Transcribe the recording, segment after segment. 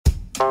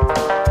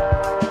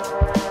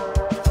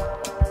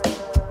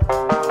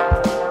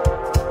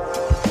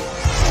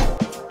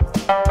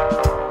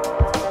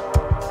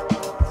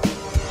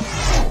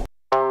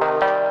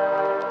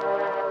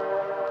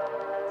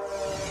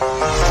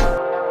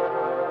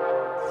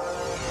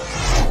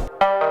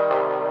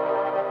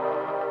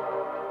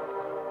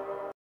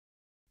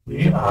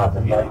are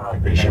the Maverix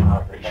Division.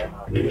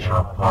 We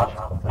are part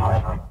of the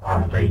Maverix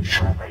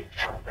Foundation.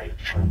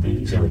 And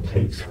these are the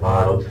case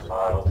files of the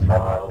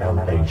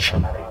Maverix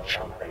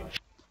Foundation.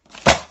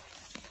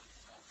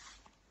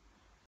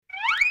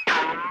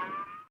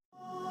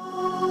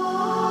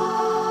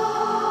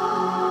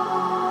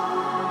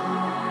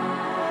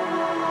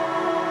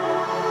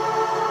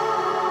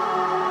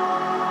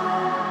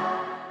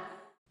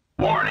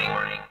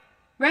 Warning!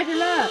 Red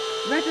alert!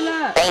 Red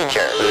alert!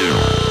 Danger!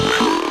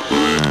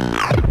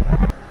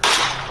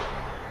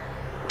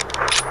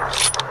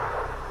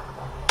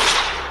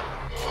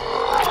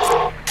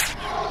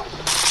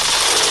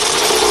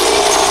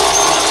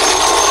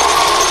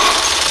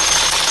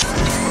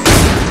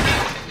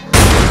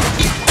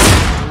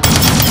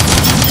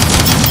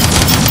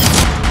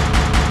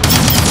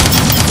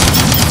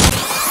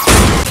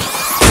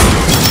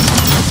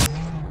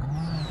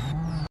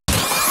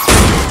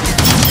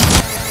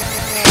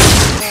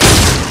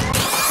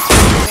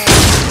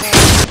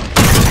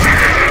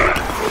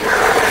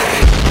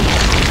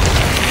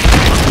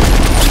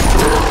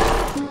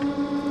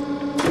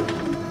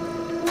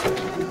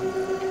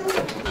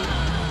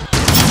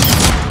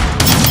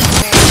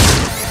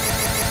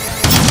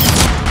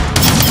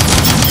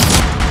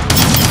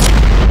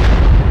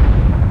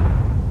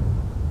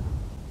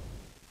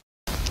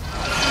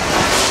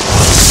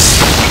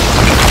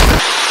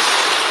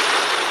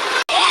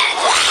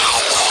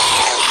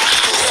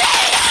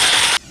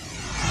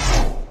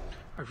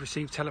 I've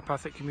received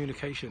telepathic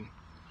communication.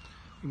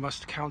 We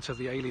must counter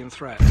the alien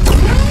threat.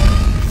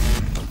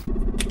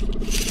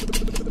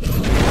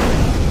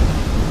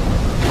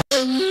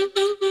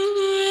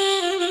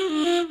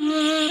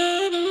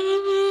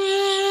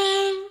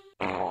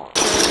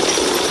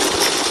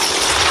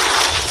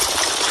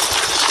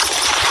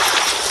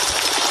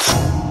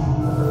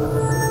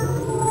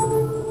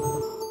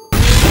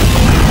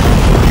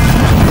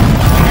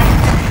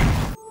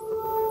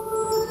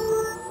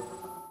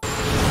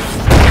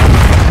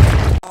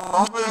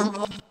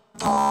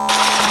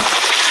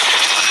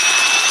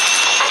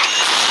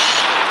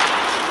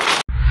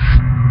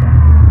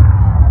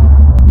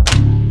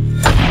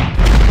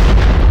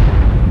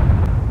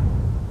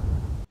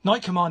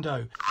 Night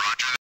Commando.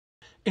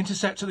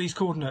 Intercept at these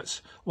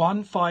coordinates: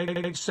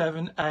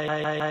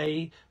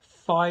 1587A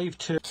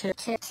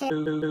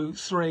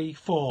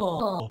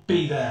 5234.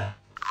 Be there.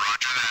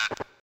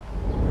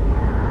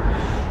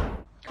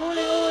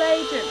 Calling all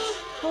agents!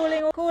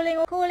 Calling all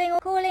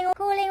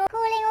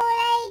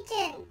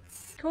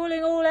agents!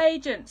 Calling all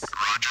agents!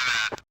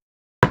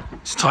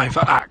 It's time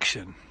for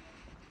action.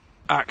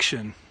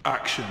 Action.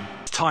 Action.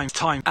 Time.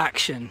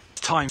 Action.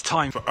 Time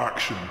for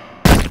action.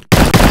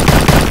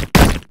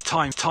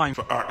 Time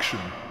for action.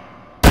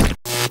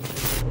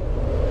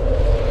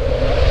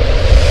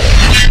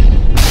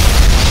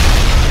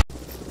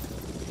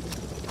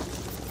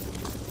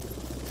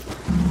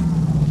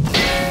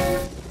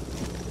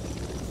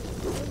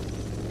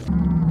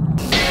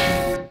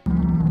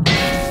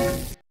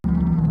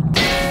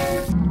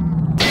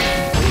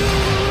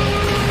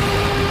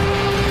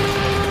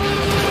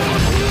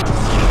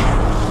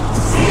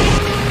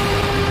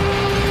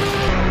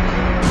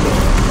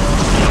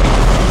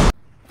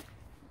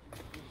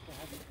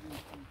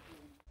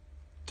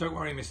 Don't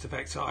worry, Mr.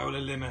 Vector, I will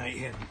eliminate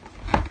him.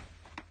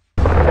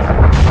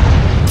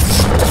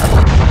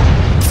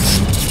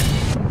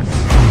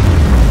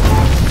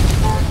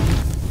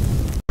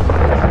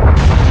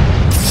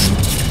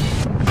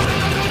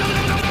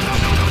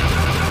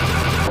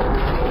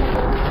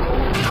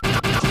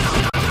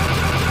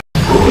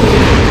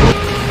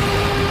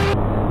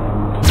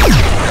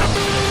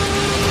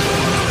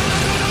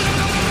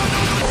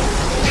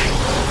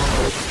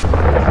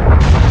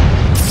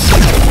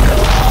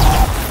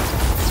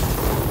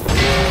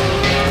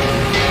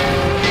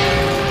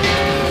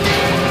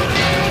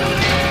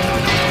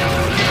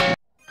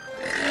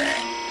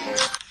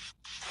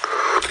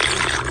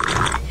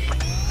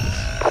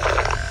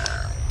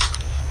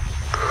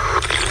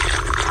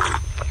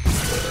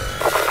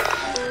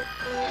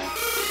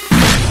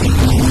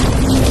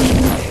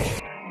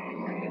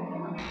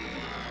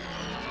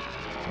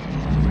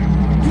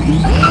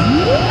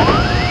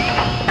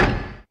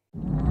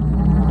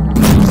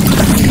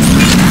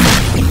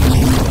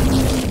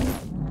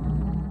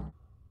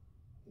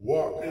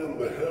 What in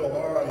the hell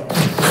are you?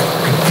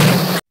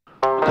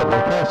 The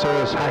professor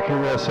is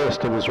hacking their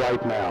systems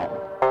right now.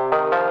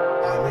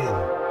 I'm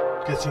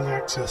in. Getting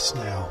access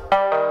now.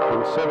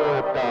 Consider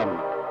it done.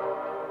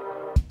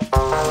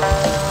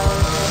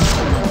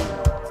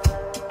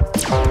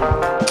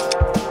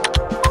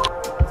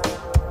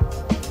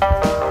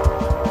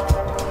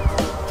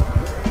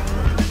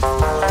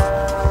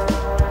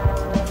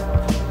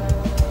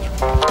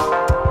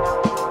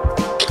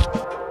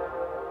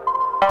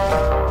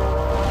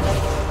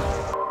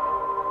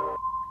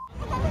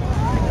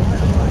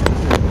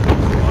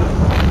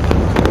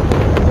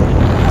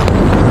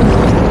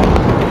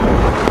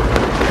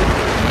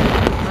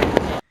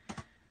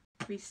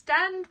 We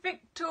stand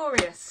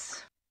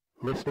victorious.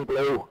 Mr.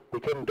 Blue, we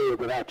couldn't do it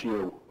without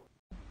you.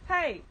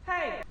 Hey,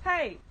 hey,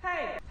 hey,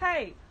 hey,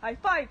 hey. High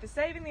five for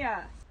saving the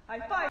earth. High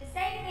five For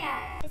saving the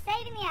earth. For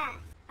saving the earth.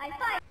 High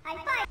five.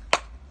 High five.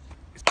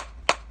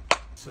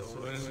 So